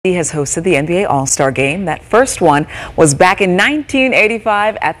He has hosted the NBA All-Star Game. That first one was back in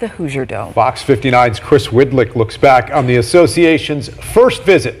 1985 at the Hoosier Dome. Fox 59's Chris Widlick looks back on the association's first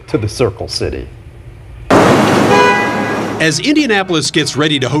visit to the Circle City. As Indianapolis gets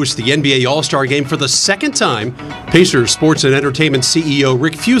ready to host the NBA All-Star Game for the second time, Pacers Sports and Entertainment CEO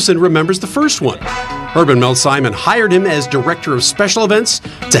Rick Fuson remembers the first one. Urban Mel Simon hired him as Director of Special Events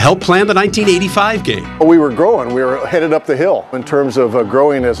to help plan the 1985 game. We were growing. We were headed up the hill in terms of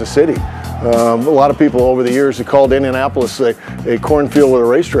growing as a city. A lot of people over the years have called Indianapolis a cornfield with a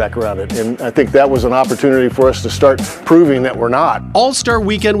racetrack around it, and I think that was an opportunity for us to start proving that we're not. All-Star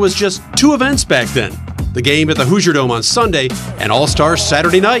Weekend was just two events back then. The game at the Hoosier Dome on Sunday and All-Star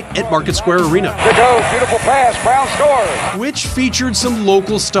Saturday night at Market Square Arena. Here goes, beautiful pass, Brown scores. Which featured some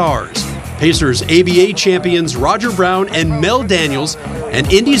local stars. Pacers ABA champions Roger Brown and Mel Daniels,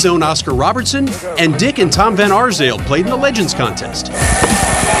 and Indy's own Oscar Robertson and Dick and Tom Van Arsdale played in the Legends contest.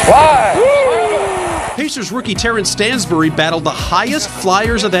 Why? Pacers rookie Terrence Stansbury battled the highest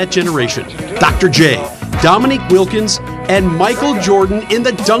flyers of that generation, Dr. J, Dominique Wilkins, and Michael Jordan in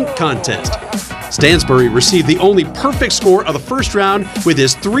the dunk contest. Stansbury received the only perfect score of the first round with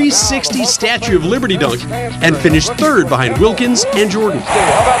his 360 Statue of Liberty dunk and finished third behind Wilkins and Jordan.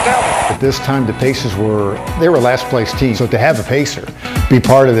 At this time, the Pacers were last place team, so to have a Pacer be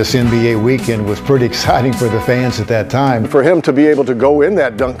part of this NBA weekend was pretty exciting for the fans at that time. For him to be able to go in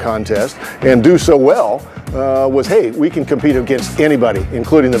that dunk contest and do so well was, hey, we can compete against anybody,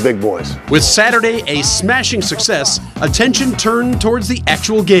 including the big boys. With Saturday a smashing success, attention turned towards the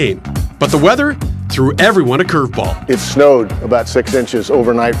actual game. But the weather threw everyone a curveball. It snowed about 6 inches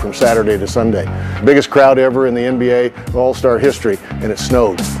overnight from Saturday to Sunday. Biggest crowd ever in the NBA All-Star history, and it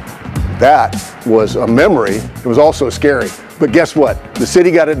snowed. That was a memory. It was also scary. But guess what? The city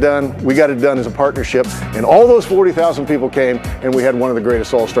got it done, we got it done as a partnership, and all those 40,000 people came, and we had one of the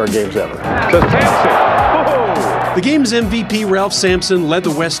greatest All-Star games ever. The game's MVP, Ralph Sampson, led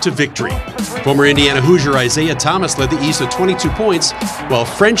the West to victory. Former Indiana Hoosier Isaiah Thomas led the East with 22 points, while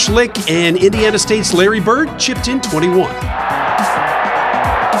French Lick and Indiana State's Larry Bird chipped in 21.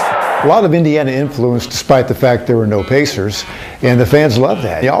 A lot of Indiana influence despite the fact there were no Pacers, and the fans loved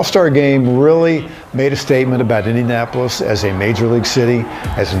that. The All-Star Game really made a statement about Indianapolis as a major league city,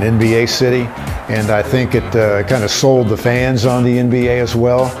 as an NBA city, and I think it kind of sold the fans on the NBA as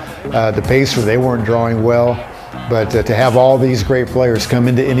well. The Pacers, they weren't drawing well. But to have all these great players come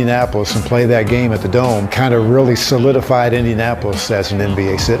into Indianapolis and play that game at the Dome kind of really solidified Indianapolis as an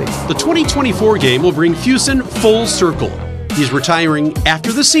NBA city. The 2024 game will bring Fuson full circle. He's retiring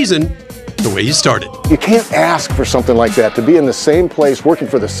after the season the way he started. You can't ask for something like that, to be in the same place, working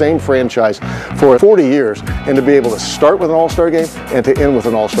for the same franchise for 40 years, and to be able to start with an All-Star game and to end with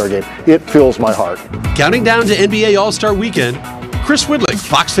an All-Star game. It fills my heart. Counting down to NBA All-Star Weekend, Chris Widlick,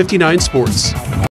 Fox 59 Sports.